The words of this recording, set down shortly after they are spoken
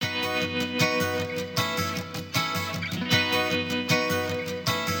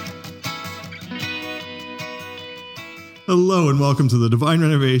Hello and welcome to the Divine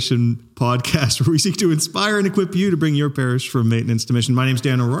Renovation Podcast, where we seek to inspire and equip you to bring your parish from maintenance to mission. My name's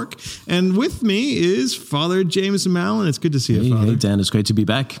Dan O'Rourke, and with me is Father James Mallon. It's good to see you, Father. Hey, Dan, it's great to be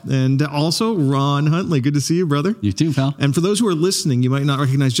back. And also Ron Huntley. Good to see you, brother. You too, pal. And for those who are listening, you might not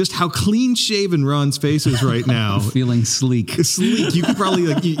recognize just how clean-shaven Ron's face is right now. Feeling sleek. Sleek. You could probably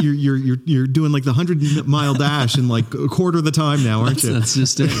you're doing like the 100-mile dash in like a quarter of the time now, aren't you? That's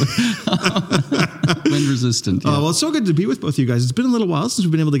just it. Wind resistant. Yeah. Well, it's so good to be with both of you guys. It's been a little while since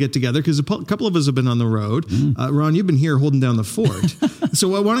we've been able to get together because a couple of us have been on the road. Ron, you've been here holding down the fort. So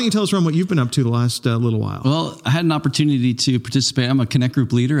why don't you tell us, Ron, what you've been up to the last little while? Well, I had an opportunity to participate. I'm a Connect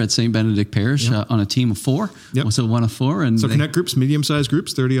Group leader at St. Benedict Parish on a team of 4. Yep. So one of 4. And so Connect Groups, medium-sized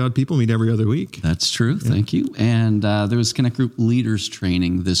groups, 30-odd people meet every other week. That's true. Yeah. Thank you. And there was Connect Group leaders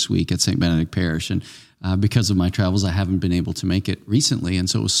training this week at St. Benedict Parish. And because of my travels, I haven't been able to make it recently. And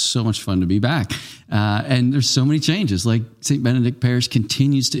so it was so much fun to be back. And there's so many changes. Like St. Benedict Parish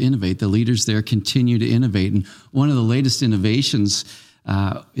continues to innovate. The leaders there continue to innovate. And one of the latest innovations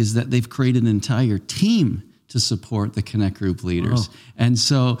is that they've created an entire team to support the Connect Group leaders. Oh. And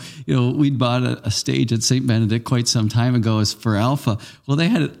so, we'd bought a stage at St. Benedict quite some time ago as for Alpha. Well, they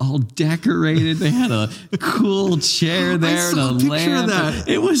had it all decorated. They had a cool chair there and a lamp. That.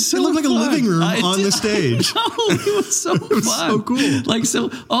 It was so It looked like fun. a living room on the stage. It was so fun. It was so cool. So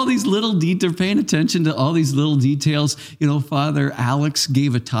all these little details, paying attention to all these little details. Father Alex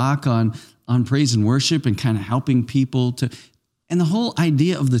gave a talk on praise and worship and kind of helping people to, and the whole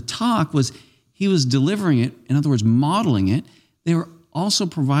idea of the talk was he was delivering it, in other words, modeling it. They were also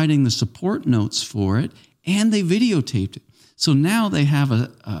providing the support notes for it, and they videotaped it. So now they have a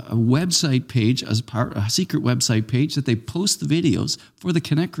website page, a secret website page that they post the videos for the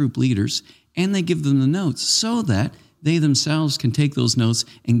Connect Group leaders, and they give them the notes so that they themselves can take those notes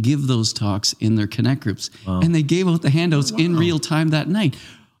and give those talks in their Connect Groups. Wow. And they gave out the handouts in real time that night.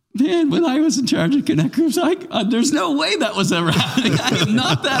 Man, when I was in charge of Connect Groups, there's no way that was ever happening. I am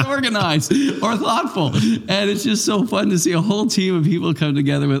not that organized or thoughtful. And it's just so fun to see a whole team of people come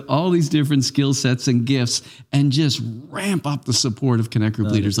together with all these different skill sets and gifts and just ramp up the support of Connect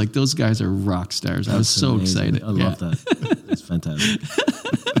Group leaders. Like, those guys are rock stars. I was so excited. I love that. It's fantastic.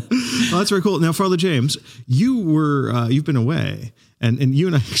 Well, that's very cool. Now, Father James, you've been away. And you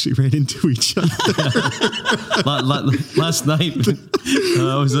and I actually ran into each other last night.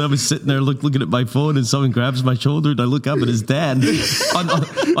 I was sitting there looking at my phone, and someone grabs my shoulder, and I look up, and it's Dan on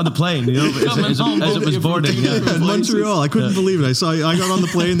the plane. As it was boarding. In Montreal, I couldn't believe it. I got on the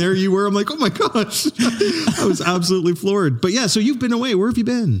plane. There you were. I'm like, oh my gosh, I was absolutely floored. But yeah, so you've been away. Where have you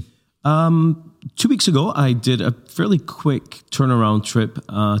been? 2 weeks ago, I did a fairly quick turnaround trip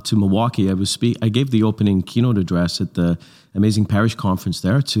to Milwaukee. I gave the opening keynote address at the Amazing Parish Conference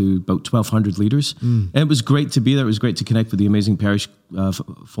there to about 1,200 leaders. And it was great to be there. It was great to connect with the Amazing Parish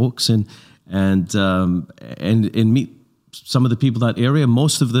folks and meet some of the people in that area.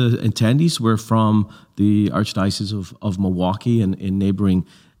 Most of the attendees were from the Archdiocese of Milwaukee and in neighboring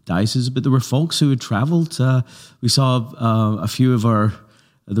dioceses, but there were folks who had traveled. We saw a few of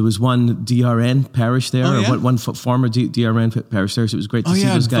there was one DRN parish there, one former DRN parish there, so it was great to see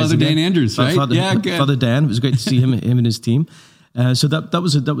those guys Father again. Dan Andrews, right? Father Dan. It was great to see him and his team. So that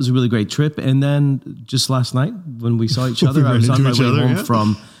was a really great trip. And then just last night when we saw each other, I was on my way home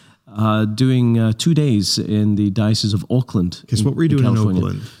from doing 2 days in the Diocese of Oakland. Because what were you doing in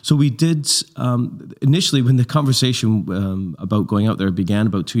Oakland? So we did, initially when the conversation about going out there began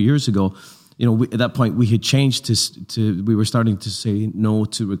about 2 years ago, at that point we had changed to we were starting to say no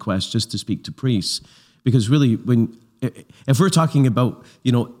to requests just to speak to priests, because really if we're talking about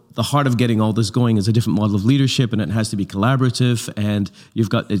the heart of getting all this going is a different model of leadership, and it has to be collaborative, and you've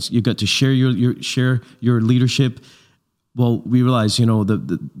got to share your leadership. Well, we realize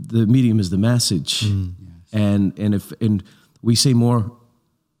the medium is the message, and if we say more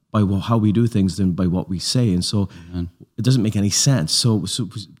by how we do things than by what we say, and so it doesn't make any sense. So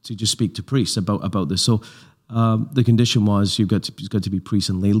to just speak to priests about this. So the condition was you've got to be priests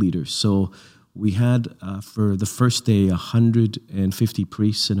and lay leaders. So we had for the first day 150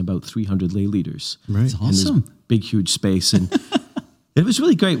 priests and about 300 lay leaders. Right, that's awesome. In this big huge space, and it was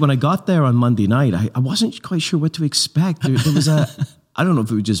really great. When I got there on Monday night, I wasn't quite sure what to expect. There was I don't know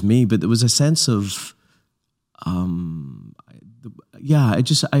if it was just me, but there was a sense of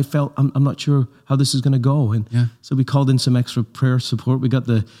I felt I'm not sure how this is going to go, and so we called in some extra prayer support. We got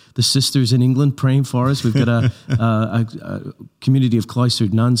the sisters in England praying for us. We've got a community of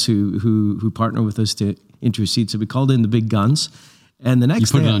cloistered nuns who partner with us to intercede. So we called in the big guns, and the next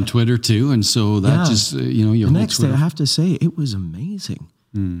you put day, it on Twitter too, and so that just your the whole next Twitter. day I have to say it was amazing.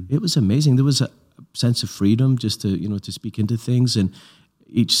 It was amazing. There was sense of freedom just to speak into things. And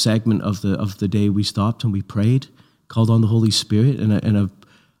each segment of the day we stopped and we prayed, called on the Holy Spirit, and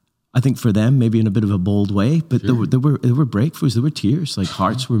I think for them maybe in a bit of a bold way, but there were breakthroughs, there were tears, like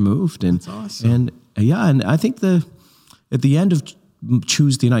hearts were moved, and that's awesome. And I think at the end of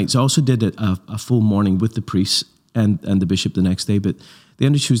Tuesday nights, I also did a full morning with the priests and the bishop the next day. But at the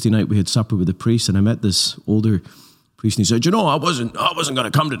end of Tuesday night, we had supper with the priest, and I met this older priest, and he said, I wasn't going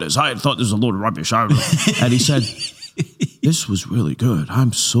to come to this. I had thought this was a load of rubbish. And he said, this was really good.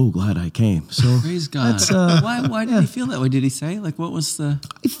 I'm so glad I came. So praise God. Why did he feel that way? Did he say, like, what was the...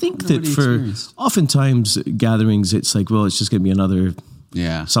 I think that for oftentimes gatherings, it's like, well, it's just going to be another...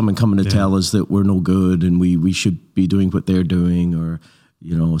 someone coming to tell us that we're no good and we should be doing what they're doing, or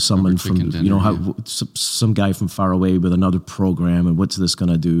someone from dinner, some guy from far away with another program, and what's this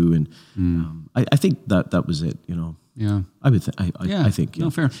going to do? And I think that was it. Yeah, I think. No,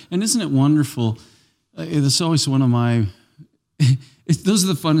 fair. And isn't it wonderful? It's always one of my. Those are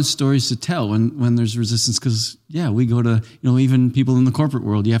the funnest stories to tell when there's resistance, because we go to even people in the corporate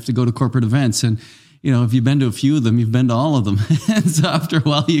world. You have to go to corporate events, and if you've been to a few of them, you've been to all of them. And so after a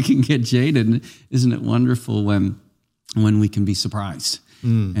while, you can get jaded. And isn't it wonderful when we can be surprised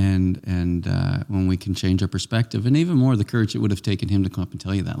and when we can change our perspective, and even more the courage it would have taken him to come up and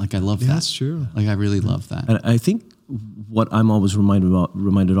tell you that. Like, I love that. That's true. Like, I really love that. And I think what I'm always reminded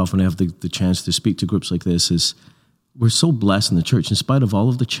of when I have the chance to speak to groups like this is we're so blessed in the church. In spite of all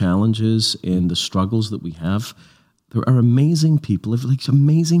of the challenges and the struggles that we have, there are amazing people,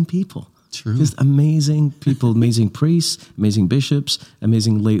 amazing people. True. Just amazing people, amazing priests, amazing bishops,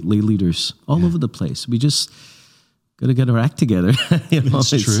 amazing lay leaders all over the place. We just got to get our act together.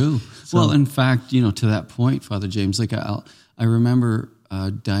 It's true. Well, in fact, to that point, Father James, like I remember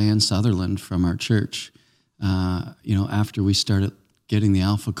Diane Sutherland from our church, after we started getting the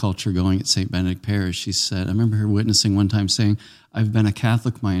Alpha culture going at St. Benedict Parish, she said, I remember her witnessing one time saying, I've been a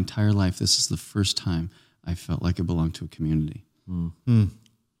Catholic my entire life. This is the first time I felt like I belonged to a community.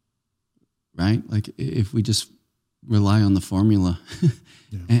 Right? Like, if we just rely on the formula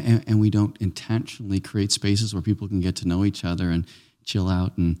and we don't intentionally create spaces where people can get to know each other and chill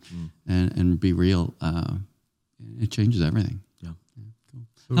out and be real, it changes everything. Yeah.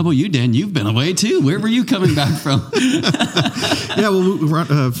 Cool. How about you, Dan? You've been away too. Where were you coming back from?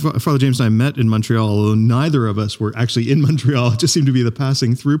 Father James and I met in Montreal, although neither of us were actually in Montreal. It just seemed to be the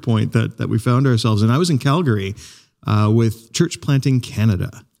passing through point that we found ourselves. And I was in Calgary with Church Planting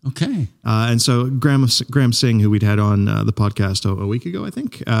Canada. Okay. And so Graham Singh, who we'd had on the podcast a week ago, I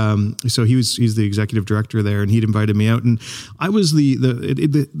think. So he's the executive director there, and he'd invited me out. And I was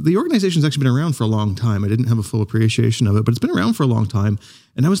the organization's actually been around for a long time. I didn't have a full appreciation of it, but it's been around for a long time.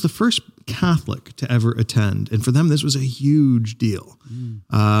 And I was the first Catholic to ever attend. And for them, this was a huge deal.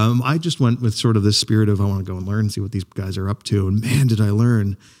 I just went with sort of this spirit of, I want to go and learn and see what these guys are up to. And man, did I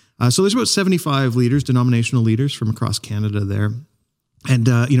learn. So there's about 75 leaders, denominational leaders from across Canada there. And,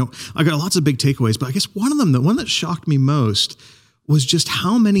 I got lots of big takeaways, but I guess one of them, the one that shocked me most, was just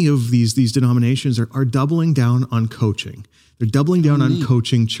how many of these denominations are doubling down on coaching. They're doubling down on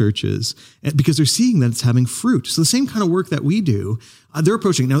coaching churches because they're seeing that it's having fruit. So the same kind of work that we do, they're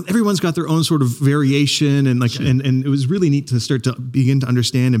approaching. Now, everyone's got their own sort of variation, and and it was really neat to start to begin to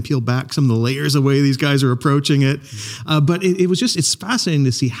understand and peel back some of the layers of the way these guys are approaching it. But it's fascinating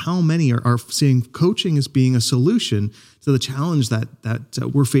to see how many are seeing coaching as being a solution to the challenge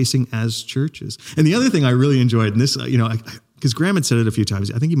that we're facing as churches. And the other thing I really enjoyed, and this, because Graham had said it a few times,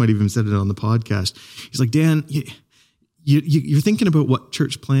 I think he might have even said it on the podcast. He's like, Dan, you're thinking about what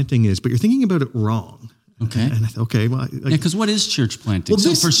church planting is, but you're thinking about it wrong. Okay. And I thought, okay, well, because what is church planting?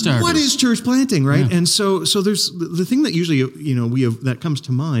 Well, for starters, what is church planting, right? Yeah. And so there's the thing that usually that comes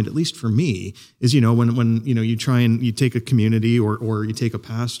to mind, at least for me, is when you try and you take a community or you take a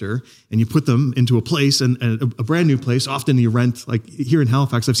pastor and you put them into a place and a brand new place. Often you rent, like here in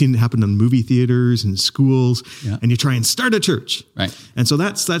Halifax, I've seen it happen in movie theaters and schools, and you try and start a church, right? And so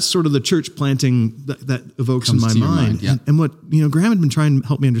that's sort of the church planting that evokes in my mind. Yeah. And what Graham had been trying to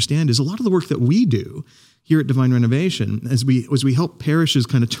help me understand is a lot of the work that we do here at Divine Renovation, as we help parishes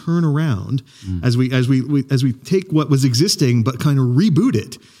kind of turn around, as we take what was existing but kind of reboot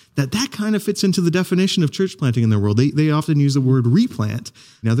it, that kind of fits into the definition of church planting in their world. They often use the word replant.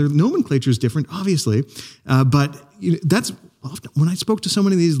 Now their nomenclature is different, obviously, but that's often when I spoke to so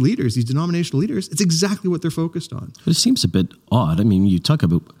many of these leaders, these denominational leaders, it's exactly what they're focused on. But it seems a bit odd. I mean, you talk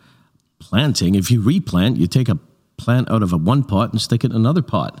about planting. If you replant, you take a plant out of one pot and stick it in another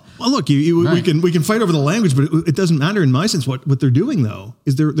pot. Well, look, we can fight over the language, but it doesn't matter in my sense. What they're doing though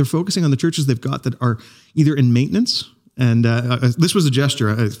is they're focusing on the churches they've got that are either in maintenance And this was a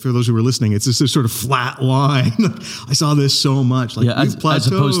gesture for those who were listening. It's just this sort of flat line. I saw this so much. Like, as opposed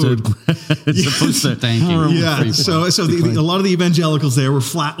to thank you. Yeah. So a lot of the evangelicals there were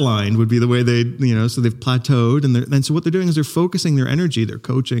flatlined, would be the way they, so they've plateaued. And so what they're doing is they're focusing their energy, their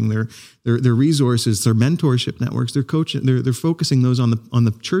coaching, their resources, their mentorship networks. They're coaching. They're focusing those on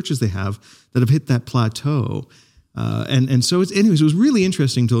the churches they have that have hit that plateau. And so it was really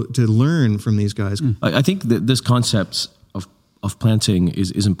interesting to learn from these guys. I think that this concept of planting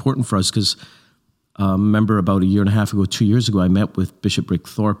is important for us because remember about a year and a half ago, 2 years ago, I met with Bishop Rick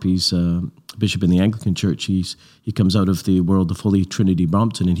Thorpe. He's a bishop in the Anglican Church. He comes out of the World of Holy Trinity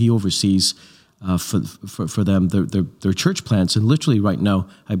Brompton, and he oversees for them their church plants. And literally right now,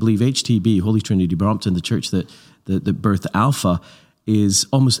 I believe HTB, Holy Trinity Brompton, the church that birthed Alpha, is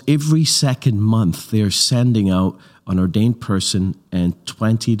almost every second month they're sending out an ordained person and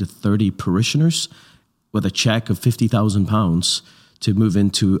 20 to 30 parishioners with a check of £50,000 to move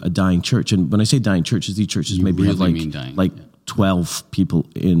into a dying church. And when I say dying churches, these churches maybe really have like 12 people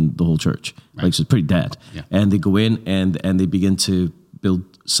in the whole church. Right. Like, so it's pretty dead. Yeah. And they go in and they begin to build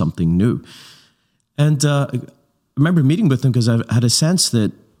something new. And I remember meeting with them because I had a sense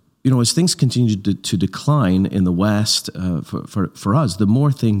that, as things continue to decline in the West for us, the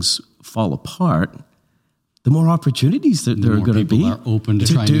more things fall apart, the more opportunities there are going to be. Are open to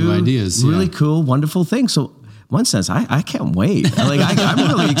try new ideas. Really cool, wonderful things. So one sense, I can't wait. I'm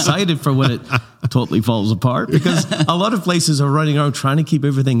really excited for when it totally falls apart, because a lot of places are running around trying to keep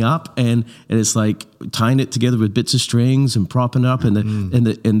everything up, and it's like tying it together with bits of strings and propping up, and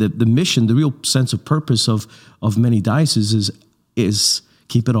the mission, the real sense of purpose of many dioceses is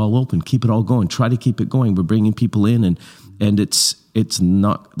keep it all open, keep it all going, try to keep it going. We're bringing people in, and it's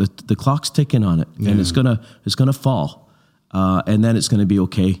not the clock's ticking on it, and it's gonna fall, and then it's gonna be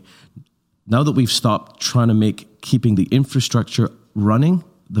okay. Now that we've stopped trying to make keeping the infrastructure running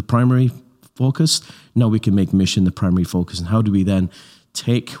the primary focus, now we can make mission the primary focus. And how do we then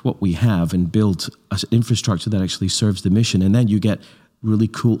take what we have and build an infrastructure that actually serves the mission? And then you get really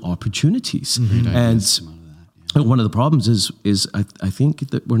cool opportunities. Mm-hmm. And one of the problems is I think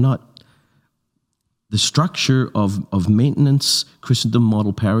that we're not, the structure of maintenance, Christendom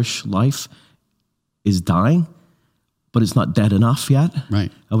model parish life is dying, but it's not dead enough yet.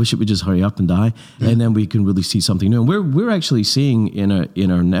 Right. I wish it would just hurry up and die, and then we can really see something new. And we're actually seeing in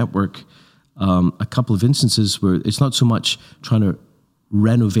our network a couple of instances where it's not so much trying to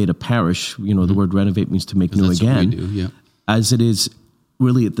renovate a parish. The word renovate means to make new again. What we do, yeah. As it is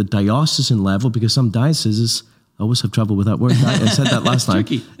really at the diocesan level, because some dioceses, I always have trouble with that word. I said that last time.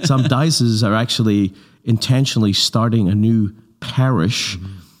 Some dioceses are actually intentionally starting a new parish.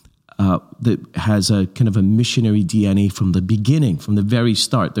 Mm-hmm. That has a kind of a missionary DNA from the beginning, from the very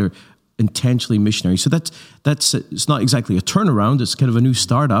start. They're intentionally missionary. So that's it's not exactly a turnaround. It's kind of a new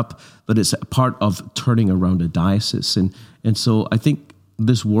startup, but it's a part of turning around a diocese. And so I think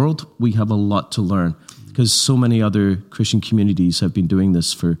this world, we have a lot to learn, because so many other Christian communities have been doing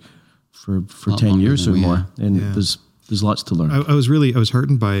this for 10 years or more. And there's lots to learn. I was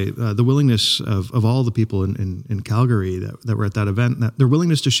heartened by the willingness of all the people in Calgary that were at that event, that their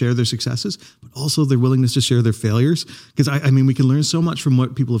willingness to share their successes, but also their willingness to share their failures. Because I mean, we can learn so much from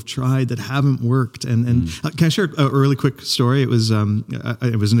what people have tried that haven't worked. And can I share a really quick story? It was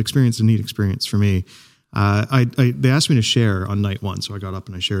an experience, a neat experience for me. They asked me to share on night one, so I got up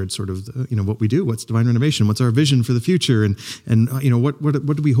and I shared sort of what we do, what's Divine Renovation, what's our vision for the future, and what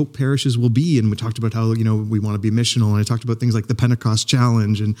do we hope parishes will be, and we talked about how we want to be missional, and I talked about things like the Pentecost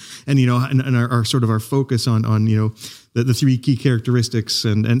Challenge, and our sort of our focus on the three key characteristics,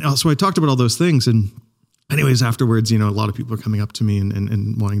 and also I talked about all those things. And anyways, afterwards, a lot of people are coming up to me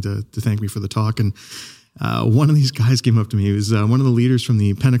and wanting to thank me for the talk. And one of these guys came up to me. He was one of the leaders from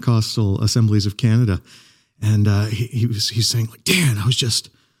the Pentecostal Assemblies of Canada. And he's saying, like, Dan, I was just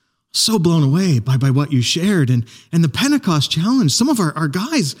so blown away by what you shared. And the Pentecost Challenge, some of our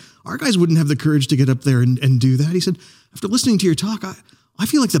guys wouldn't have the courage to get up there and do that. He said, after listening to your talk, I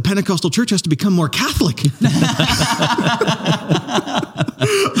feel like the Pentecostal church has to become more Catholic.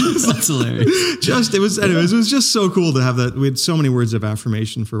 That's hilarious. It was just so cool to have that. We had so many words of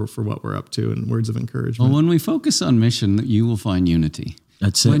affirmation for what we're up to, and words of encouragement. Well, when we focus on mission, you will find unity.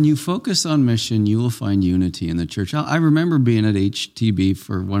 That's it. When you focus on mission, you will find unity in the church. I remember being at HTB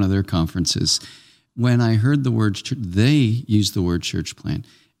for one of their conferences when I heard the word church. They used the word church plant.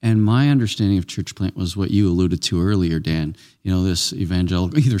 And my understanding of church plant was what you alluded to earlier, Dan. You know, this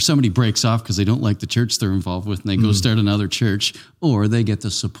evangelical, either somebody breaks off because they don't like the church they're involved with and they go start another church, or they get the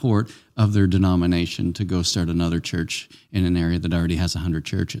support of their denomination to go start another church in an area that already has 100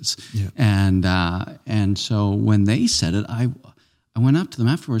 churches. Yeah. And so when they said it, I went up to them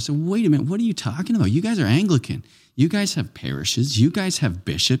afterwards and said, wait a minute, what are you talking about? You guys are Anglican. You guys have parishes. You guys have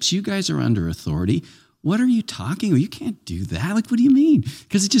bishops. You guys are under authority. What are you talking about? You can't do that. Like, what do you mean?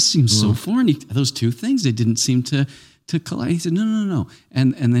 Because it just seems so foreign. Those two things, they didn't seem to collide. He said, no.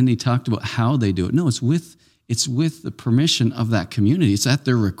 And then he talked about how they do it. No, it's with the permission of that community. It's at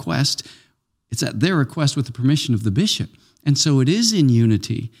their request. It's at their request with the permission of the bishop. And so it is in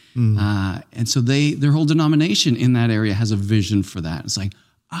unity. And so their whole denomination in that area has a vision for that. It's like,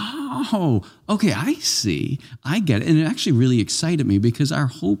 oh, okay, I see. I get it. And it actually really excited me because our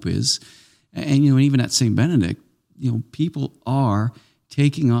hope is, and even at St. Benedict, people are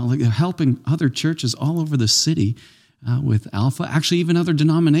taking on, they're helping other churches all over the city with Alpha. Actually, even other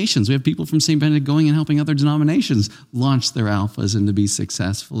denominations. We have people from St. Benedict going and helping other denominations launch their Alphas and to be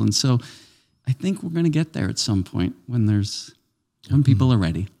successful. And so I think we're going to get there at some point when people are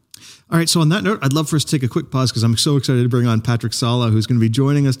ready. All right. So on that note, I'd love for us to take a quick pause because I'm so excited to bring on Patrick Sala, who's going to be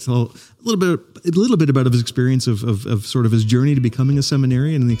joining us to tell a little bit about his experience of sort of his journey to becoming a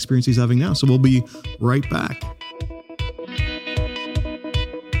seminarian and the experience he's having now. So we'll be right back.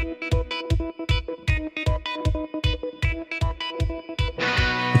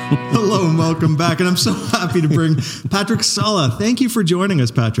 Hello and welcome back. And I'm so happy to bring Patrick Sala. Thank you for joining us,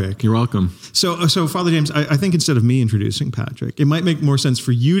 Patrick. You're welcome. So Father James, I think instead of me introducing Patrick, it might make more sense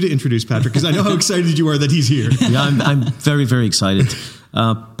for you to introduce Patrick because I know how excited you are that he's here. Yeah, I'm very, very excited.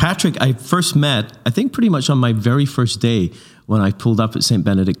 Patrick, I first met, I think pretty much on my very first day when I pulled up at St.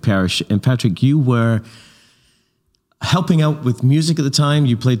 Benedict Parish. And Patrick, you were helping out with music at the time.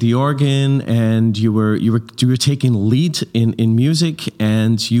 You played the organ, and you were taking lead in music,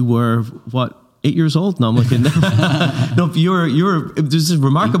 and you were 8 years old? No, I'm looking. No, you're this is a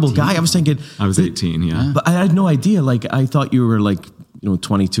remarkable 18. Guy. I was thinking I was 18, yeah, but I had no idea. Like I thought you were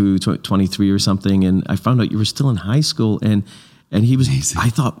 22, 23 or something, and I found out you were still in high school, and he was. Amazing. I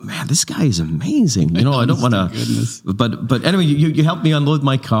thought, man, this guy is amazing. I don't want to. But anyway, you helped me unload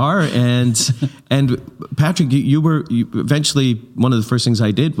my car, and Patrick, you eventually one of the first things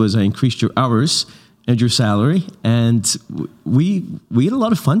I did was I increased your hours and your salary, and we had a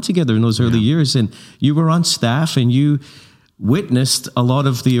lot of fun together in those early years. And you were on staff, and you witnessed a lot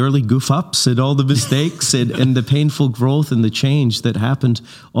of the early goof ups and all the mistakes and the painful growth and the change that happened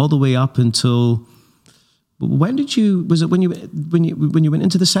all the way up until. When did you? Was it when you went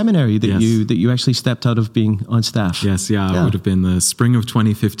into the seminary that you actually stepped out of being on staff? Yes, yeah. It would have been the spring of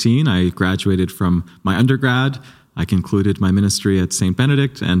 2015. I graduated from my undergrad. I concluded my ministry at St.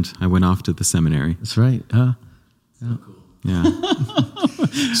 Benedict, and I went off to the seminary. That's right. Yeah. So cool. Yeah.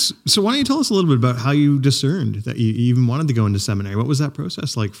 So why don't you tell us a little bit about how you discerned that you even wanted to go into seminary? What was that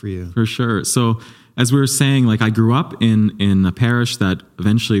process like for you? For sure. So as we were saying, I grew up in a parish that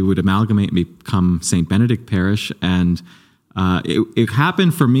eventually would amalgamate and become St. Benedict Parish. And it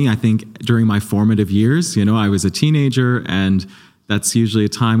happened for me, I think, during my formative years. I was a teenager, and that's usually a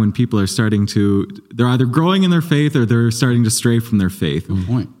time when people are they're either growing in their faith or they're starting to stray from their faith. Good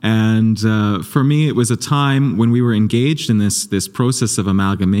point. And for me, it was a time when we were engaged in this process of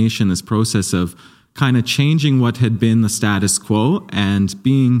amalgamation, this process of kind of changing what had been the status quo, and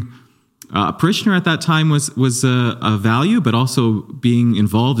being a parishioner at that time was a value, but also being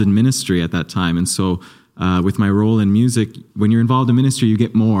involved in ministry at that time. And so with my role in music, when you're involved in ministry, you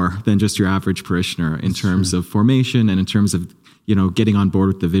get more than just your average parishioner in terms of formation and in terms of getting on board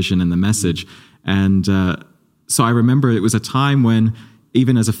with the vision and the message. And so I remember it was a time when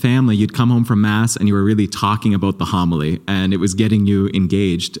even as a family, you'd come home from Mass and you were really talking about the homily, and it was getting you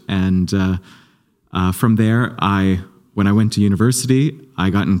engaged. And from there, when I went to university, I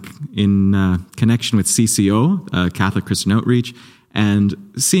got in connection with CCO, Catholic Christian Outreach, and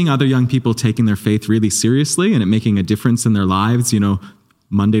seeing other young people taking their faith really seriously and it making a difference in their lives,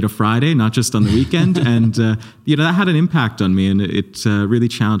 Monday to Friday, not just on the weekend. And, that had an impact on me, and it really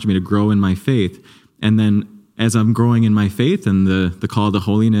challenged me to grow in my faith. And then as I'm growing in my faith and the call to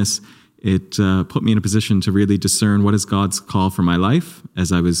holiness, it put me in a position to really discern what is God's call for my life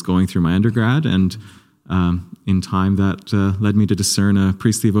as I was going through my undergrad. And in time, that led me to discern a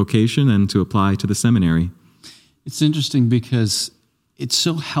priestly vocation and to apply to the seminary. It's interesting because it's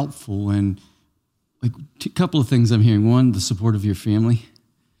so helpful when, a couple of things I'm hearing. One, the support of your family,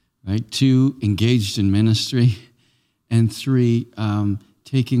 right? Two, engaged in ministry. And three, to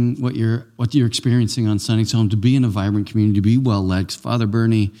taking what you're experiencing on Sunny's Home to be in a vibrant community, to be well led. Father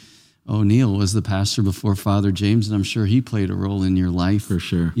Bernie O'Neill was the pastor before Father James, and I'm sure he played a role in your life. For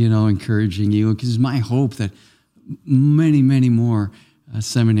sure. Encouraging you. Because it's my hope that many, many more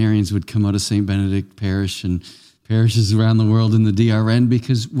seminarians would come out of St. Benedict Parish and parishes around the world in the DRN,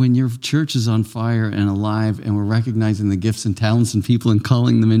 because when your church is on fire and alive and we're recognizing the gifts and talents in people and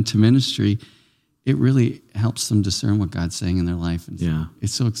calling them into ministry, it really helps them discern what God's saying in their life. And Yeah.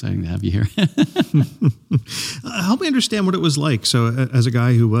 it's so exciting to have you here. Help me understand what it was like. So, as a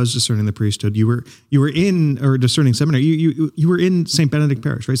guy who was discerning the priesthood, you were in, or discerning seminary. You were in St. Benedict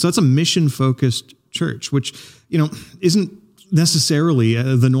Parish, right? So that's a mission focused church, which isn't necessarily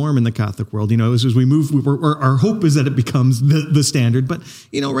the norm in the Catholic world. As we move, our hope is that it becomes the standard. But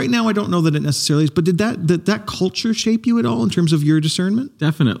right now, I don't know that it necessarily is. But did that culture shape you at all in terms of your discernment?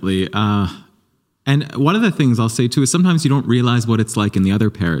 Definitely. And one of the things I'll say too is sometimes you don't realize what it's like in the other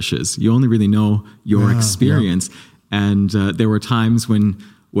parishes. You only really know your experience. Yeah. And there were times when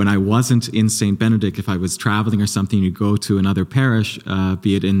I wasn't in St. Benedict, if I was traveling or something, you'd go to another parish,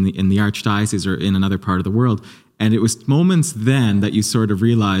 be it in the archdiocese or in another part of the world. And it was moments then that you sort of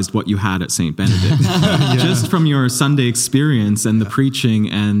realized what you had at St. Benedict. Just from your Sunday experience and the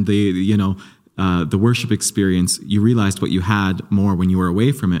preaching and the worship experience, you realized what you had more when you were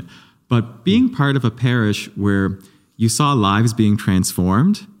away from it. But being part of a parish where you saw lives being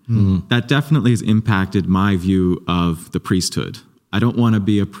transformed, that definitely has impacted my view of the priesthood. I don't want to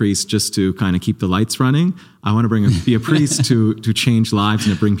be a priest just to kind of keep the lights running. I want to be a priest to change lives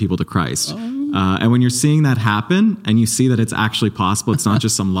and to bring people to Christ. And when you're seeing that happen and you see that it's actually possible, it's not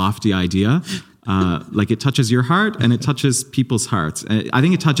just some lofty idea, it touches your heart and it touches people's hearts. I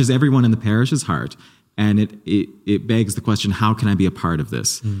think it touches everyone in the parish's heart. And it begs the question, how can I be a part of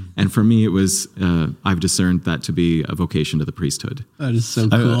this? And for me, it was, I've discerned that to be a vocation to the priesthood. That is so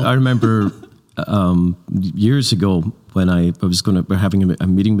cool. I remember years ago when I was having a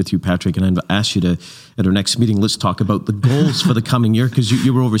meeting with you, Patrick, and I asked you to, at our next meeting, let's talk about the goals for the coming year, because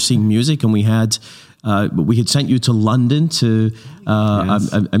you were overseeing music, and we had sent you to London to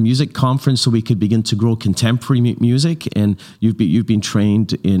a music conference so we could begin to grow contemporary music. And you've been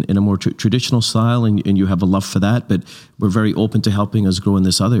trained in a more traditional style, and you have a love for that. But we're very open to helping us grow in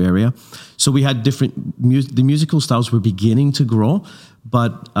this other area. So we had the musical styles were beginning to grow.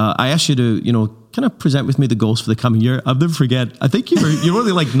 But I asked you to, kind of present with me the goals for the coming year. I'll never forget. I think you're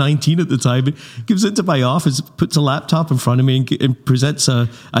only like 19 at the time. He comes into my office, puts a laptop in front of me, and presents a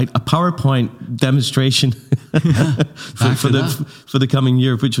PowerPoint demonstration for the coming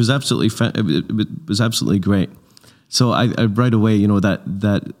year, which was absolutely great. So I right away,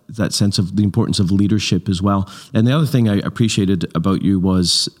 that sense of the importance of leadership as well. And the other thing I appreciated about you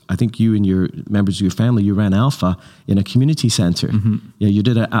was, I think you and your members of your family, you ran Alpha in a community center. Mm-hmm. Yeah, you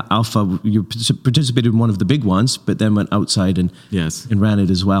did Alpha. You participated in one of the big ones, but then went outside and ran it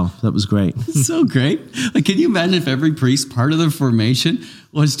as well. That was great. So great. Can you imagine if every priest, part of their formation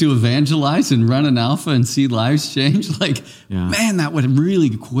was to evangelize and run an Alpha and see lives change? Man, that would really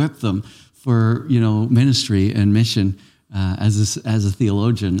equip them for ministry and mission as a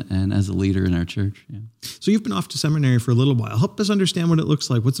theologian and as a leader in our church. Yeah. So you've been off to seminary for a little while. Help us understand what it looks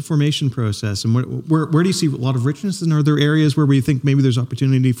like. What's the formation process, and where do you see a lot of richness? And are there areas where we think maybe there's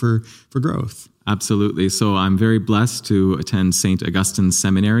opportunity for growth? Absolutely. So I'm very blessed to attend St. Augustine's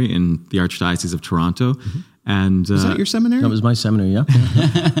Seminary in the Archdiocese of Toronto. Mm-hmm. And is that your seminary? That was my seminary, yeah.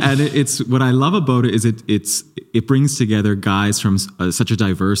 And it's what I love about it is it brings together guys from such a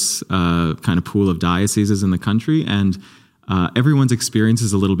diverse kind of pool of dioceses in the country, and everyone's experience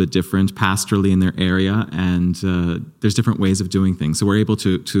is a little bit different pastorally in their area, and there's different ways of doing things. So we're able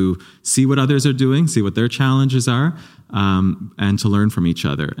to see what others are doing, see what their challenges are, and to learn from each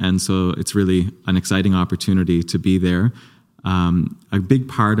other. And so it's really an exciting opportunity to be there. A big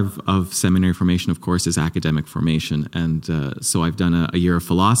part of seminary formation, of course, is academic formation. And so I've done a year of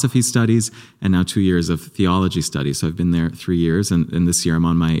philosophy studies and now 2 years of theology studies. So I've been there 3 years. And this year I'm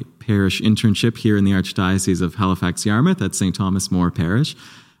on my parish internship here in the Archdiocese of Halifax-Yarmouth at St. Thomas More Parish.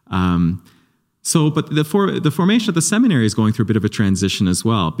 But the formation of the seminary is going through a bit of a transition as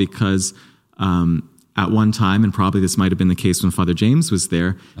well, because at one time, and probably this might have been the case when Father James was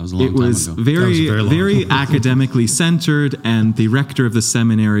there, it was very academically centered, and the rector of the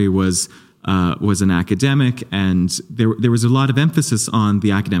seminary was an academic, and there was a lot of emphasis on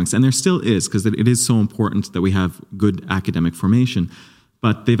the academics, and there still is, because it is so important that we have good academic formation.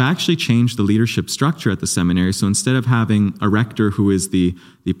 But they've actually changed the leadership structure at the seminary. So instead of having a rector who is the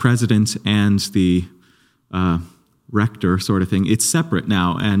president and the rector sort of thing, it's separate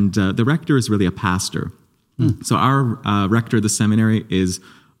now. And the rector is really a pastor. So our rector of the seminary is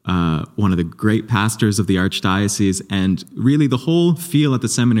one of the great pastors of the archdiocese, and really the whole feel at the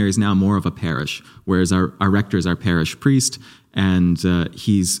seminary is now more of a parish, whereas our rector is our parish priest, and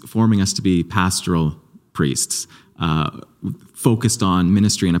he's forming us to be pastoral priests, focused on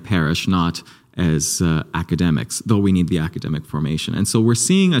ministry in a parish, not as academics, though we need the academic formation. And so we're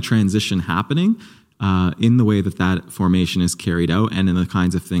seeing a transition happening in the way that formation is carried out and in the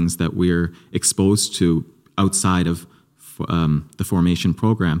kinds of things that we're exposed to outside of the formation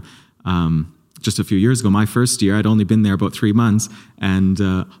program. Just a few years ago, my first year, I'd only been there about 3 months, and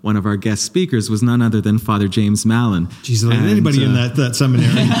one of our guest speakers was none other than Father James Mallon. Jesus, anybody in that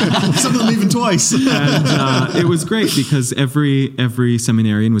seminary. Some of them even twice. And it was great because every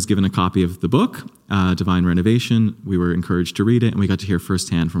seminarian was given a copy of the book, Divine Renovation. We were encouraged to read it, and we got to hear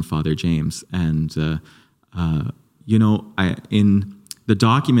firsthand from Father James. And, in the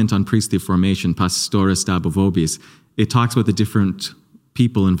document on priestly formation, Pastores Dabo Vobis, it talks about the different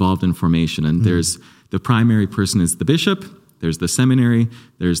people involved in formation. And there's the primary person is the bishop, there's the seminary,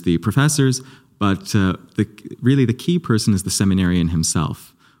 there's the professors, but the key person is the seminarian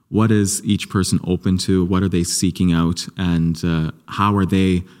himself. What is each person open to? What are they seeking out? And how are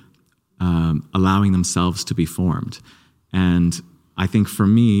they allowing themselves to be formed? And I think for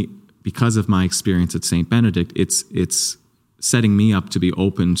me, because of my experience at St. Benedict, it's setting me up to be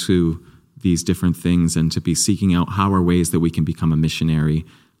open to these different things and to be seeking out how are ways that we can become a missionary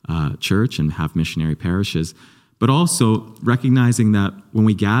church and have missionary parishes, but also recognizing that when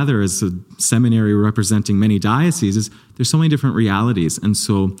we gather as a seminary representing many dioceses, there's so many different realities. And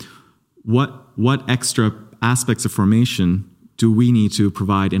so what extra aspects of formation do we need to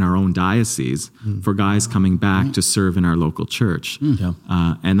provide in our own diocese for guys coming back to serve in our local church?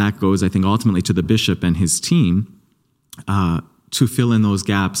 And that goes, I think, ultimately to the bishop and his team to fill in those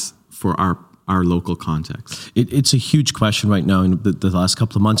gaps for our local context. It's a huge question right now. In the last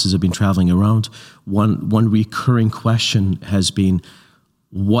couple of months as I've been traveling around, one recurring question has been,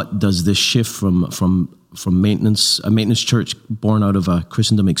 what does this shift from maintenance, a maintenance church born out of a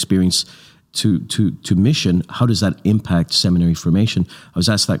Christendom experience to mission, how does that impact seminary formation? I was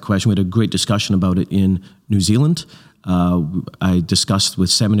asked that question. We had a great discussion about it in New Zealand. I discussed with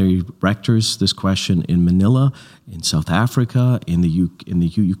seminary rectors this question in Manila, in South Africa, in the UK,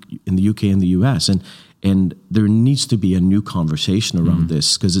 and the US, and there needs to be a new conversation around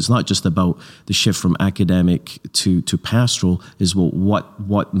this, because it's not just about the shift from academic to pastoral. Is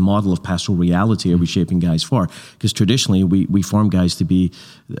what model of pastoral reality are we shaping guys for? Because traditionally we form guys to be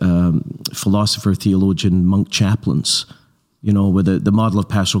philosopher, theologian, monk chaplains. Where the model of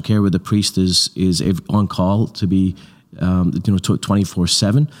pastoral care, where the priest is on call to be,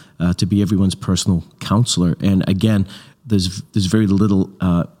 24/7, to be everyone's personal counselor. And again, there's very little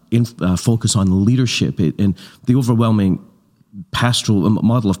focus on leadership. And the overwhelming pastoral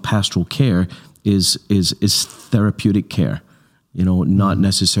model of pastoral care is therapeutic care. Not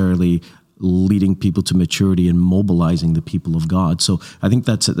necessarily leading people to maturity and mobilizing the people of God. So I think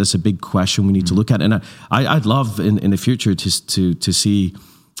that's a big question we need to look at. And I'd love in the future to see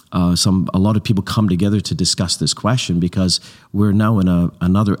a lot of people come together to discuss this question, because we're now in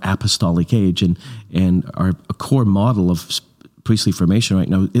another apostolic age, and our core model of priestly formation right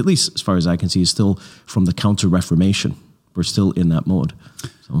now, at least as far as I can see, is still from the Counter-Reformation. We're still in that mode.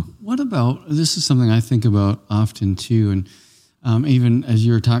 So what about, this is something I think about often too, and even as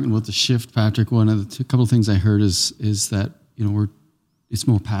you were talking about the shift, Patrick, one of the couple of things I heard is that it's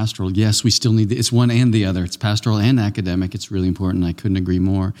more pastoral. Yes, we still need it's one and the other. It's pastoral and academic. It's really important. I couldn't agree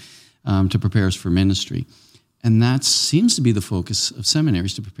more to prepare us for ministry, and that seems to be the focus of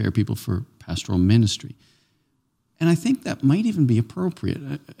seminaries, to prepare people for pastoral ministry. And I think that might even be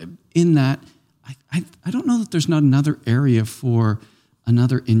appropriate in that I don't know that there's not another area for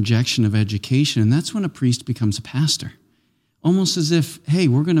another injection of education, and that's when a priest becomes a pastor. Almost as if, hey,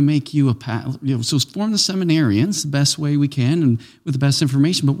 we're going to make you so form the seminarians the best way we can and with the best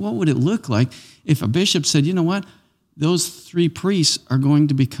information. But what would it look like if a bishop said, you know what, those 3 priests are going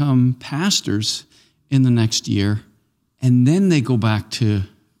to become pastors in the next year, and then they go back to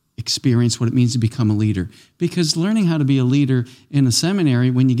experience what it means to become a leader? Because learning how to be a leader in a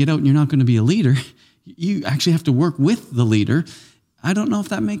seminary, when you get out and you're not going to be a leader, you actually have to work with the leader. I don't know if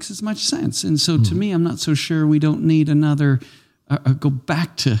that makes as much sense. And so to me, I'm not so sure we don't need another, go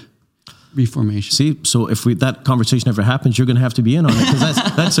back to Reformation. See, so if that conversation ever happens, you're going to have to be in on it, because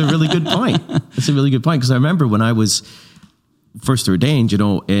that's a really good point. That's a really good point, because I remember when I was first ordained,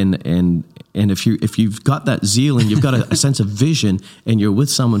 and if you've got that zeal and you've got a sense of vision, and you're with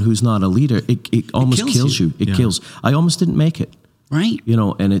someone who's not a leader, it almost kills you. It kills. I almost didn't make it. Right.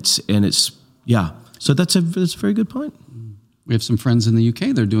 And it's So that's a very good point. We have some friends in the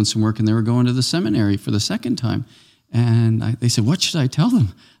UK. They're doing some work, and they were going to the seminary for the second time. And they said, "What should I tell them?"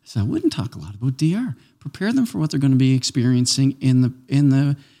 I said, "I wouldn't talk a lot about DR. Prepare them for what they're going to be experiencing in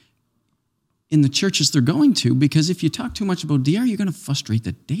the churches they're going to. Because if you talk too much about DR, you're going to frustrate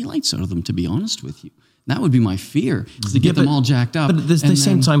the daylights out of them. To be honest with you, that would be my fear, is to get them all jacked up. But at the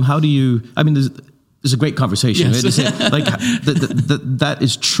same time, how do you? I mean, there's a great conversation. Yes. Right? Like that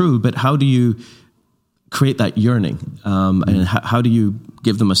is true, but how do you create that yearning, and how do you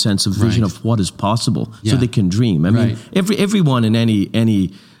give them a sense of vision of what is possible, so they can dream? I mean, everyone in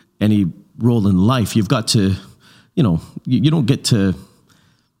any role in life, you've got to, you don't get to.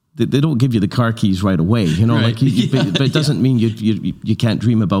 They don't give you the car keys right away, Like, but it doesn't mean you can't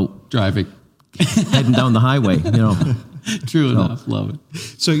dream about driving, heading down the highway, True enough. Love it.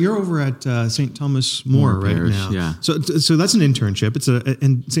 So you're over at St. Thomas More right Parish, now. yeah. So that's an internship.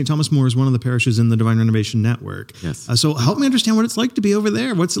 And St. Thomas More is one of the parishes in the Divine Renovation Network. Yes. So help me understand what it's like to be over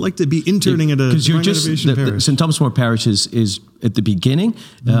there. What's it like to be interning at a Divine Renovation parish? St. Thomas More Parish is at the beginning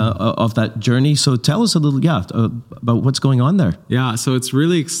of that journey. So tell us a little, about what's going on there. Yeah, so it's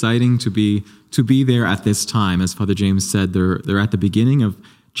really exciting to be there at this time. As Father James said, they're at the beginning of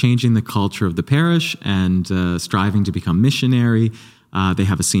changing the culture of the parish and striving to become missionary. They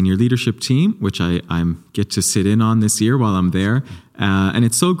have a senior leadership team, which I get to sit in on this year while I'm there. And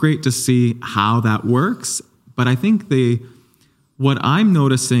it's so great to see how that works. But I think what I'm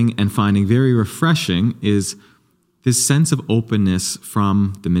noticing and finding very refreshing is this sense of openness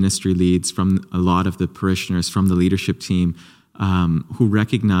from the ministry leads, from a lot of the parishioners, from the leadership team, who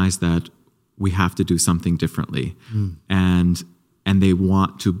recognize that we have to do something differently. And they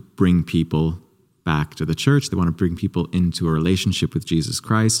want to bring people back to the church. They want to bring people into a relationship with Jesus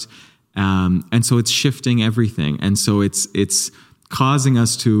Christ. And so it's shifting everything. And so it's causing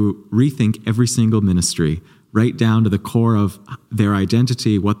us to rethink every single ministry, right down to the core of their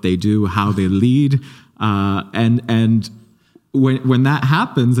identity, what they do, how they lead. And when that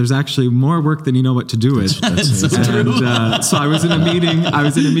happens, there's actually more work than you know what to do with. So I was in a meeting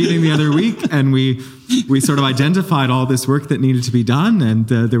the other week, and we sort of identified all this work that needed to be done, and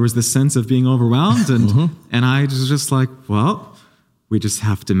there was this sense of being overwhelmed, and I was just like, well, we just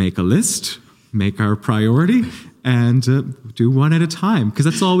have to make a list, make our priority, and do one at a time, because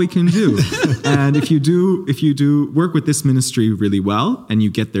that's all we can do. And if you do work with this ministry really well, and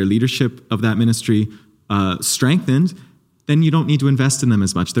you get their leadership of that ministry strengthened, then you don't need to invest in them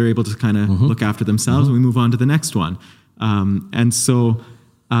as much. They're able to kind of look after themselves, and we move on to the next one. And so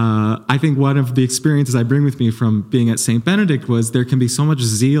I think one of the experiences I bring with me from being at St. Benedict was there can be so much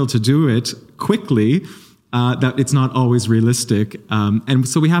zeal to do it quickly that it's not always realistic. And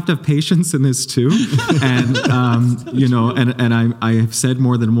so we have to have patience in this too. And, I have said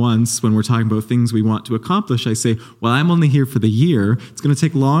more than once when we're talking about things we want to accomplish, I say, well, I'm only here for the year. It's going to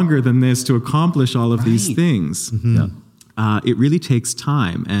take longer than this to accomplish all of these things. Yeah. It really takes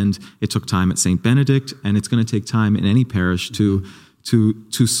time, and it took time at St. Benedict, and it's going to take time in any parish to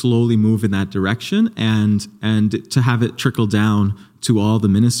slowly move in that direction and to have it trickle down to all the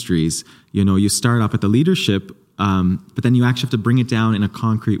ministries. You start up at the leadership, but then you actually have to bring it down in a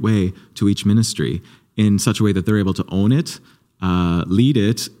concrete way to each ministry in such a way that they're able to own it, lead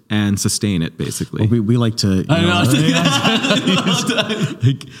it, and sustain it, basically. Well, we like to...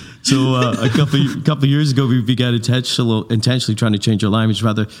 So a couple of years ago, we began intentionally trying to change our language.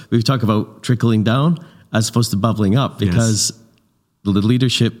 Rather, we talk about trickling down as opposed to bubbling up, because the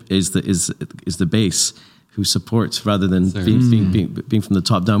leadership is the base who supports, rather than being from the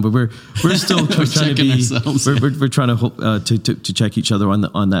top down. But we're still trying to be... We're trying to check each other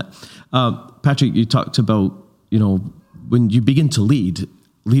on that. Patrick, you talked about, when you begin to lead,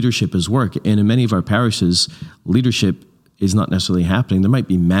 leadership is work. And in many of our parishes, leadership is not necessarily happening. There might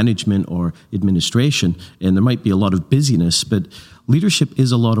be management or administration, and there might be a lot of busyness, but leadership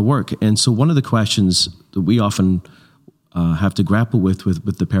is a lot of work. And so one of the questions that we often have to grapple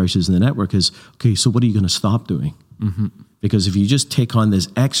with the parishes in the network is, okay, so what are you going to stop doing? Mm-hmm. Because if you just take on this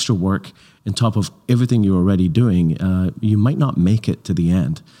extra work on top of everything you're already doing, you might not make it to the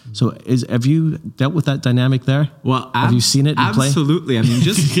end. So have you dealt with that dynamic there? Well, have you seen it in play? Absolutely. I mean,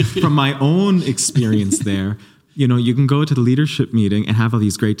 just from my own experience there, you can go to the leadership meeting and have all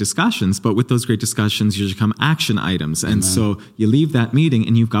these great discussions, but with those great discussions usually come action items. And so you leave that meeting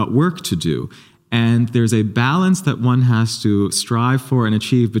and you've got work to do. And there's a balance that one has to strive for and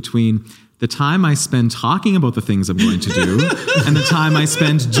achieve between the time I spend talking about the things I'm going to do and the time I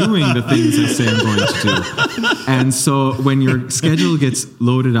spend doing the things I say I'm going to do. And so when your schedule gets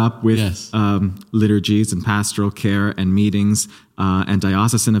loaded up with liturgies and pastoral care and meetings and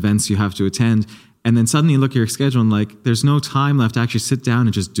diocesan events you have to attend, And then suddenly you look at your schedule and like, there's no time left to actually sit down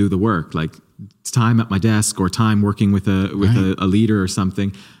and just do the work. Like it's time at my desk or time working with a leader or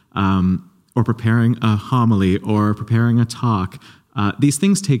something, or preparing a homily or preparing a talk. These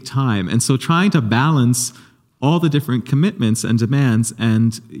things take time. And so trying to balance all the different commitments and demands.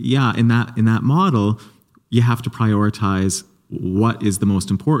 And in that model, you have to prioritize what is the most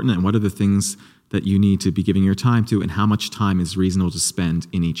important and what are the things that you need to be giving your time to, and how much time is reasonable to spend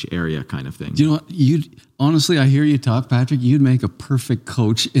in each area, kind of thing. Do you know what? Honestly, I hear you talk, Patrick. You'd make a perfect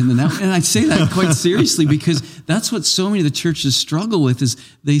coach in the network. And I say that quite seriously, because that's what so many of the churches struggle with is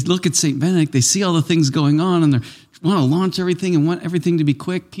they look at St. Benedict, they see all the things going on, and they want to launch everything and want everything to be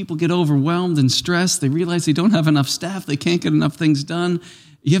quick. People get overwhelmed and stressed. They realize they don't have enough staff. They can't get enough things done.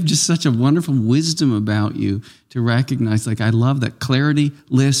 You have just such a wonderful wisdom about you to recognize, like, I love that clarity,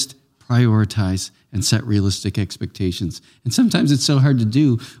 list, prioritize, and set realistic expectations. And sometimes it's so hard to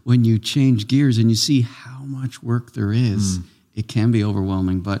do when you change gears and you see how much work there is. It can be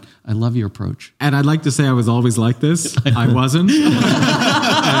overwhelming, but I love your approach. And I'd like to say I was always like this. I wasn't. And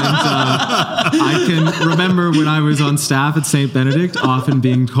I can remember when I was on staff at St. Benedict, often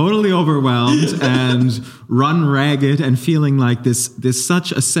being totally overwhelmed and run ragged and feeling like this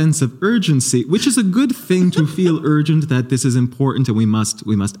such a sense of urgency, which is a good thing to feel urgent, that this is important and we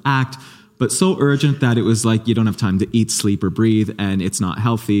must act. But so urgent that it was like you don't have time to eat, sleep, or breathe, and it's not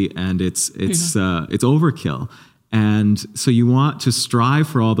healthy, and it's overkill. And so you want to strive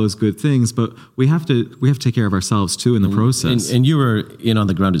for all those good things, but we have to take care of ourselves too in the process. And you were in on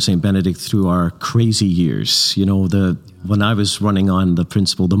the ground at St. Benedict through our crazy years. You know, when I was running on the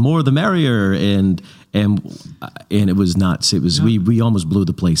principle, the more the merrier, and it was nuts. It was we almost blew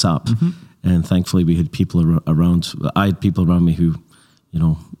the place up. And thankfully we had people around. I had people around me who,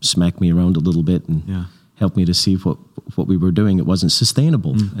 smacked me around a little bit and helped me to see what we were doing. It wasn't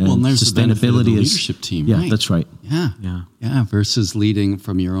sustainable. And there's sustainability the of the leadership team. Yeah, right? That's right. Yeah. Versus leading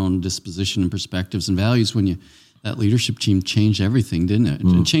from your own disposition and perspectives and values. When that leadership team changed everything, didn't it?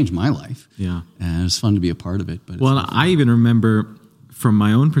 It changed my life. Yeah, and it was fun to be a part of it. But I even remember from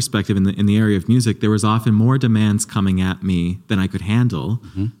my own perspective in the area of music, there was often more demands coming at me than I could handle,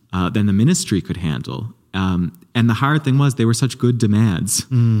 than the ministry could handle. And the hard thing was they were such good demands.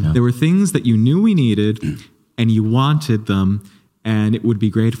 There were things that you knew we needed and you wanted them, and it would be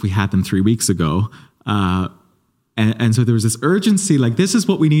great if we had them 3 weeks ago. And so there was this urgency, like this is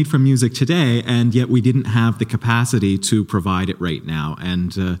what we need from music today, and yet we didn't have the capacity to provide it right now.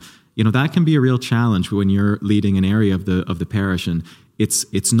 And that can be a real challenge when you're leading an area of the parish, and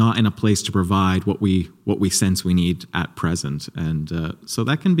it's not in a place to provide what we sense we need at present. And so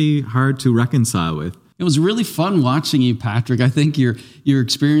that can be hard to reconcile with. It was really fun watching you, Patrick. I think your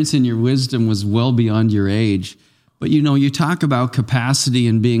experience and your wisdom was well beyond your age. But, you talk about capacity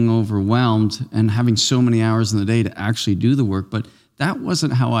and being overwhelmed and having so many hours in the day to actually do the work. But that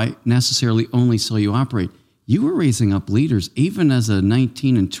wasn't how I necessarily only saw you operate. You were raising up leaders, even as a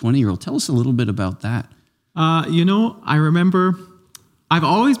 19 and 20-year-old. Tell us a little bit about that. I remember I've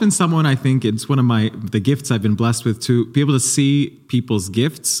always been someone, I think it's one of the gifts I've been blessed with, to be able to see people's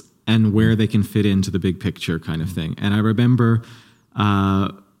gifts and where they can fit into the big picture kind of thing. And I remember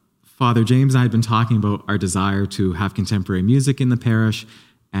Father James and I had been talking about our desire to have contemporary music in the parish,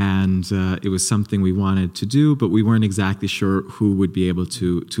 and it was something we wanted to do, but we weren't exactly sure who would be able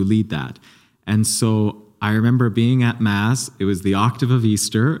to lead that. And so I remember being at Mass, it was the octave of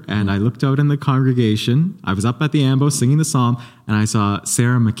Easter, and I looked out in the congregation, I was up at the ambo singing the psalm, and I saw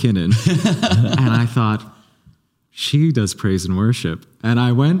Sarah McKinnon, and I thought, she does praise and worship. And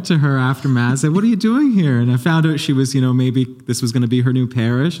I went to her after Mass, said, what are you doing here? And I found out she was, maybe this was going to be her new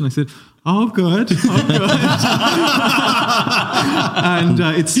parish. And I said, oh, good. And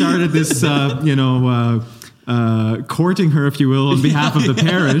it started this, courting her, if you will, on behalf of the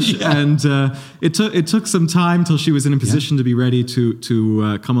parish. And it took some time till she was in a position to be ready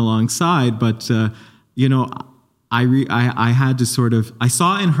to come alongside. But, I had to I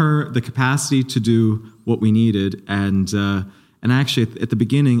saw in her the capacity to do what we needed. And actually at the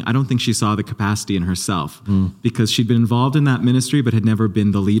beginning, I don't think she saw the capacity in herself because she'd been involved in that ministry, but had never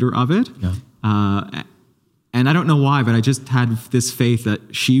been the leader of it. Yeah. And I don't know why, but I just had this faith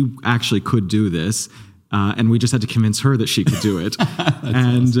that she actually could do this. And we just had to convince her that she could do it.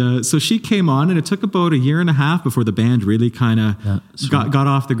 And so she came on, and it took about 1.5 years before the band really kind of got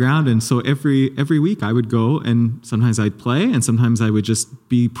off the ground. And so every week I would go, and sometimes I'd play, and sometimes I would just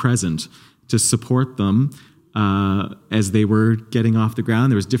be present to support them as they were getting off the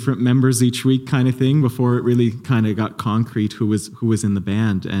ground. There was different members each week kind of thing before it really kind of got concrete who was in the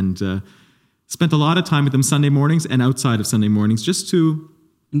band. And spent a lot of time with them Sunday mornings and outside of Sunday mornings just to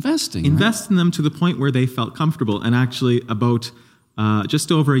investing in them to the point where they felt comfortable. And actually, about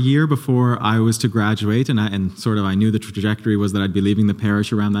just over a year before I was to graduate, and I knew the trajectory was that I'd be leaving the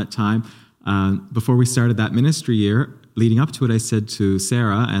parish around that time. Before we started that ministry year, leading up to it, I said to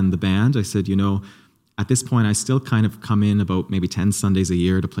Sarah and the band, I said, at this point, I still kind of come in about maybe 10 Sundays a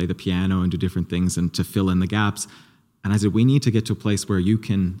year to play the piano and do different things and to fill in the gaps. And I said, we need to get to a place where you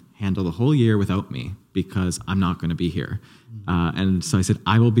can handle the whole year without me, because I'm not going to be here. And so I said,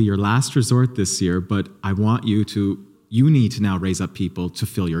 I will be your last resort this year, but I want you need to now raise up people to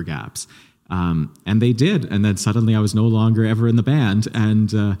fill your gaps. And they did. And then suddenly I was no longer ever in the band.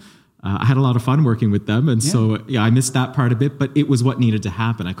 And I had a lot of fun working with them. And so I missed that part a bit, but it was what needed to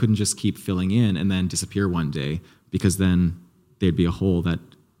happen. I couldn't just keep filling in and then disappear one day, because then there'd be a hole that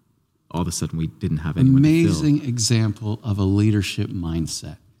all of a sudden we didn't have anyone to fill. Amazing example of a leadership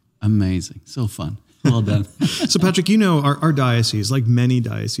mindset. Amazing. So fun. Well done. So Patrick, our diocese, like many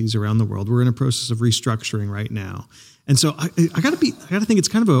dioceses around the world, we're in a process of restructuring right now. And so I gotta think it's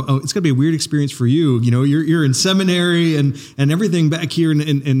kind of it's gotta be a weird experience for you. You're in seminary and everything back here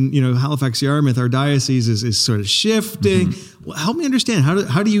in Halifax Yarmouth, our diocese is sort of shifting. Mm-hmm. Well, help me understand,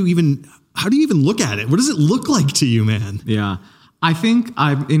 how do you even look at it? What does it look like to you, man? Yeah. I think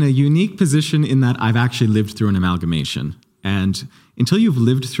I'm in a unique position in that I've actually lived through an amalgamation. And until you've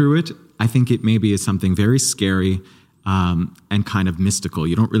lived through it, I think it maybe is something very scary and kind of mystical.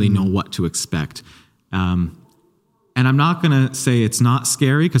 You don't really know what to expect. And I'm not going to say it's not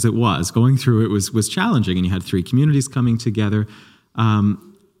scary, because it was. Going through it was challenging, and you had 3 communities coming together.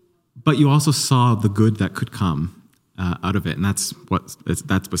 But you also saw the good that could come out of it, and that's what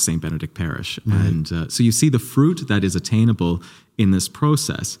St. Benedict Parish. Right. And so you see the fruit that is attainable in this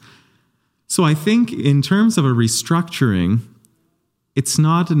process. So I think in terms of a restructuring, it's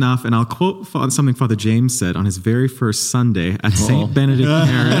not enough, and I'll quote something Father James said on his very first Sunday at St. Benedict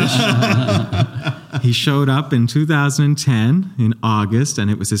Parish. He showed up in 2010 in August,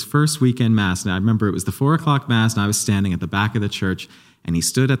 and it was his first weekend Mass. Now, I remember it was the 4:00 Mass, and I was standing at the back of the church, and he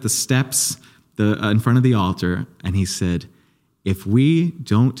stood at the steps in front of the altar, and he said, if we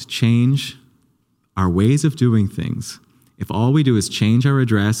don't change our ways of doing things, if all we do is change our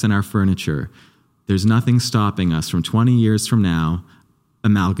address and our furniture, there's nothing stopping us from 20 years from now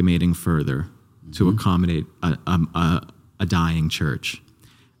amalgamating further to accommodate a dying church.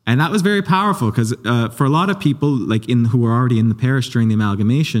 And that was very powerful, because for a lot of people who were already in the parish during the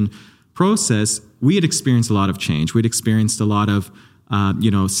amalgamation process, we had experienced a lot of change. We'd experienced a lot of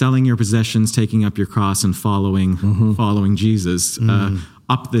selling your possessions, taking up your cross, and following Jesus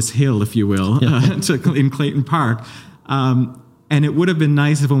up this hill, if you will, in Clayton Park. And it would have been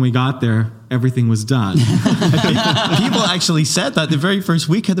nice if when we got there, everything was done. People actually said that the very first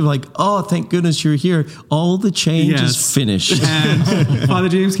weekend. They were like, oh, thank goodness you're here. All the change is finished. And Father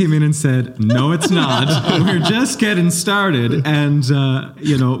James came in and said, no, it's not. We're just getting started. And,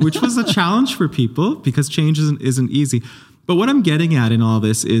 which was a challenge for people, because change isn't easy. But what I'm getting at in all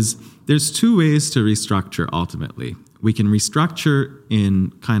this is there's 2 ways to restructure ultimately. We can restructure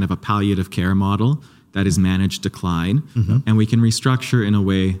in kind of a palliative care model that is managed decline, and we can restructure in a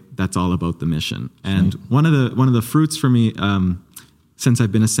way that's all about the mission. And one of the fruits for me, since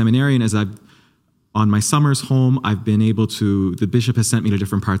I've been a seminarian, is on my summers home, I've been able to, the bishop has sent me to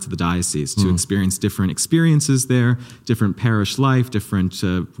different parts of the diocese to experience different experiences there, different parish life, different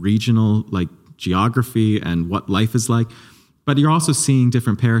regional geography and what life is like. But you're also seeing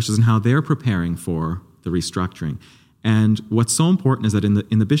different parishes and how they're preparing for the restructuring. And what's so important is that in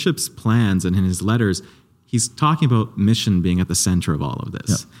the bishop's plans and in his letters, he's talking about mission being at the center of all of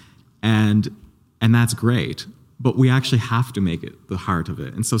this. Yep. And that's great, but we actually have to make it the heart of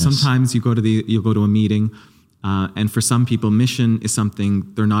it. And so sometimes you go to a meeting, and for some people, mission is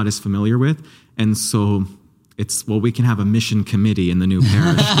something they're not as familiar with. And so we can have a mission committee in the new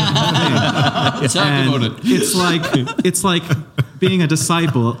parish. Talk about it. It's like being a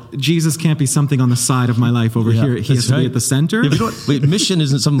disciple. Jesus can't be something on the side of my life over here. He has to be at the center. Mission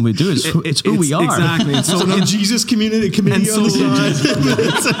isn't something we do. It's who we are. Exactly. And so Jesus committee on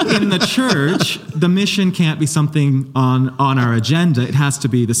the side. In the church, the mission can't be something on our agenda. It has to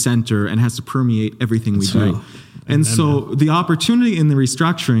be the center and has to permeate everything we do. Right. And so the opportunity in the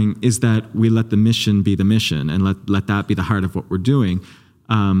restructuring is that we let the mission be the mission and let that be the heart of what we're doing.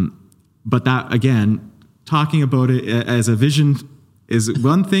 But that, again, talking about it as a vision is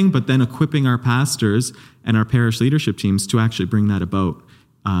one thing, but then equipping our pastors and our parish leadership teams to actually bring that about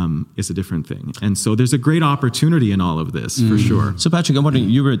is a different thing. And so there's a great opportunity in all of this, for sure. So Patrick, I'm wondering,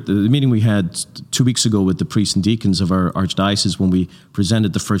 you were at the meeting we had 2 weeks ago with the priests and deacons of our archdiocese when we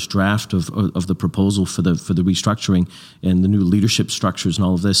presented the first draft of the proposal for the restructuring and the new leadership structures and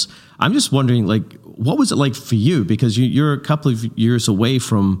all of this. I'm just wondering, like, what was it like for you? Because you're a couple of years away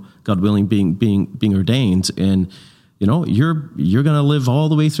from, God willing, being ordained, and you know, you're going to live all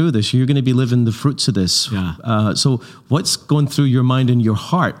the way through this. You're going to be living the fruits of this. Yeah. So what's going through your mind and your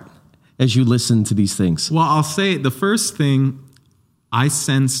heart as you listen to these things? Well, I'll say the first thing I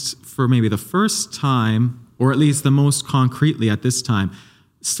sensed for maybe the first time, or at least the most concretely at this time,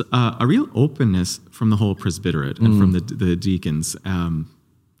 a real openness from the whole presbyterate and from the deacons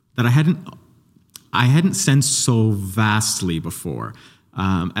that I hadn't sensed so vastly before.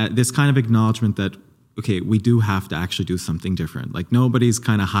 This kind of acknowledgement that, okay, we do have to actually do something different. Like, nobody's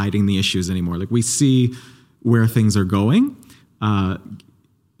kind of hiding the issues anymore. Like, we see where things are going, and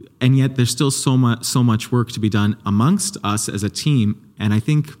yet there's still so much work to be done amongst us as a team. And I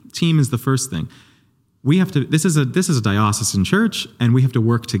think team is the first thing. We have to. This is a diocesan church, and we have to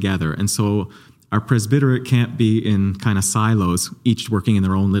work together. And so our presbyterate can't be in kind of silos, each working in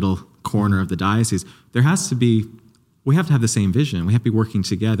their own little corner of the diocese. There has to be. We have to have the same vision. We have to be working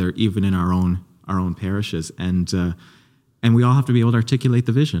together, even in our own parishes, and we all have to be able to articulate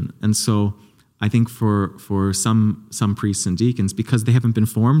the vision. And so I think for some priests and deacons, because they haven't been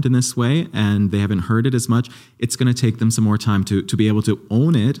formed in this way and they haven't heard it as much, it's going to take them some more time to be able to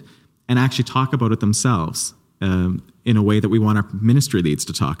own it and actually talk about it themselves in a way that we want our ministry leads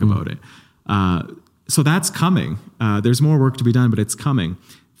to talk about it. So that's coming. There's more work to be done, but it's coming.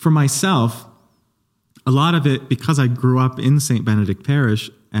 For myself, a lot of it, because I grew up in St. Benedict Parish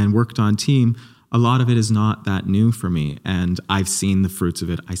and worked on team, a lot of it is not that new for me. And I've seen the fruits of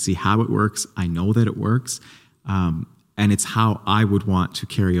it. I see how it works. I know that it works. And it's how I would want to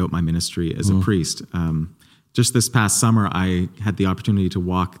carry out my ministry as a priest. Just this past summer, I had the opportunity to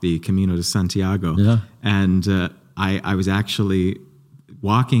walk the Camino de Santiago. Yeah. And I was actually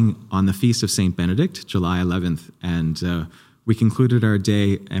walking on the Feast of St. Benedict, July 11th. And we concluded our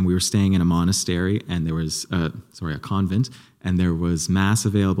day, and we were staying in a monastery, and there was, a convent, and there was Mass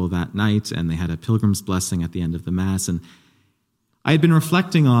available that night, and they had a pilgrim's blessing at the end of the Mass. And I had been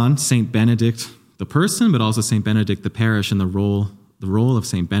reflecting on St. Benedict, the person, but also St. Benedict, the parish, and the role of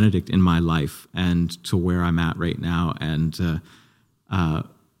St. Benedict in my life and to where I'm at right now. And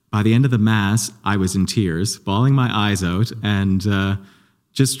by the end of the Mass, I was in tears, bawling my eyes out, and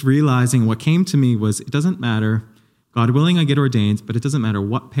just realizing what came to me was, it doesn't matter, God willing, I get ordained, but it doesn't matter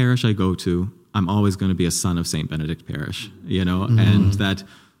what parish I go to, I'm always going to be a son of St. Benedict Parish, you know, and that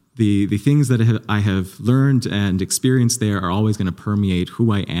the things that I have learned and experienced there are always going to permeate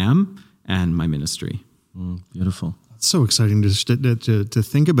who I am and my ministry. Beautiful. It's so exciting to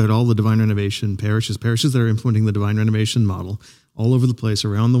think about all the Divine Renovation parishes that are implementing the Divine Renovation model all over the place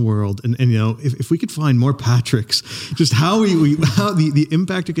around the world. And you know, if we could find more Patricks, just how the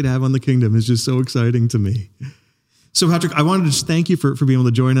impact it could have on the kingdom is just so exciting to me. So, Patrick, I wanted to just thank you for being able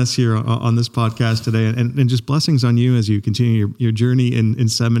to join us here on this podcast today, and just blessings on you as you continue your journey in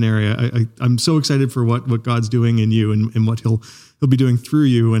seminary. I'm so excited for what God's doing in you and what He'll be doing through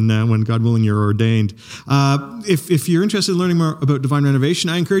you when God willing you're ordained. If you're interested in learning more about Divine Renovation,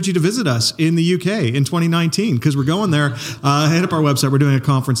 I encourage you to visit us in the UK in 2019 because we're going there. Hit up our website. We're doing a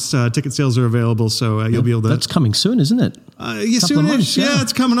conference. Ticket sales are available, so you'll be able to. That's coming soon, isn't it? Soonish. Yeah,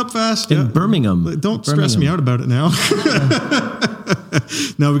 it's coming up fast. In Birmingham. Don't stress me out about it now.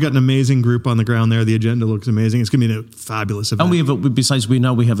 No, we've got an amazing group on the ground there. The agenda looks amazing. It's going to be a fabulous event.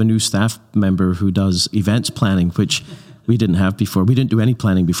 And we have a new staff member who does events planning, which we didn't have before. We didn't do any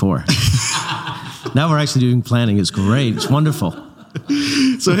planning before. Now we're actually doing planning. It's great. It's wonderful.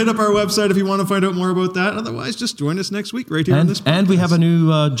 So hit up our website if you want to find out more about that. Otherwise, just join us next week right here on this podcast. And we have a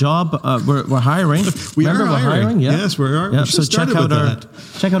new job. We're hiring. We're hiring. Yeah. Yes, we are. Yeah. So check out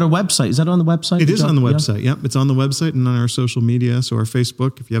our website. Is that on the website? It is on the website. Yep. It's on the website and on our social media. So our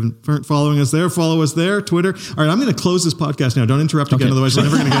Facebook, if you aren't following us there, follow us there. Twitter. All right, I'm going to close this podcast now. Don't interrupt again. Otherwise, we're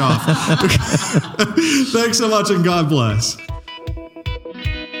never going to get off. Thanks so much and God bless.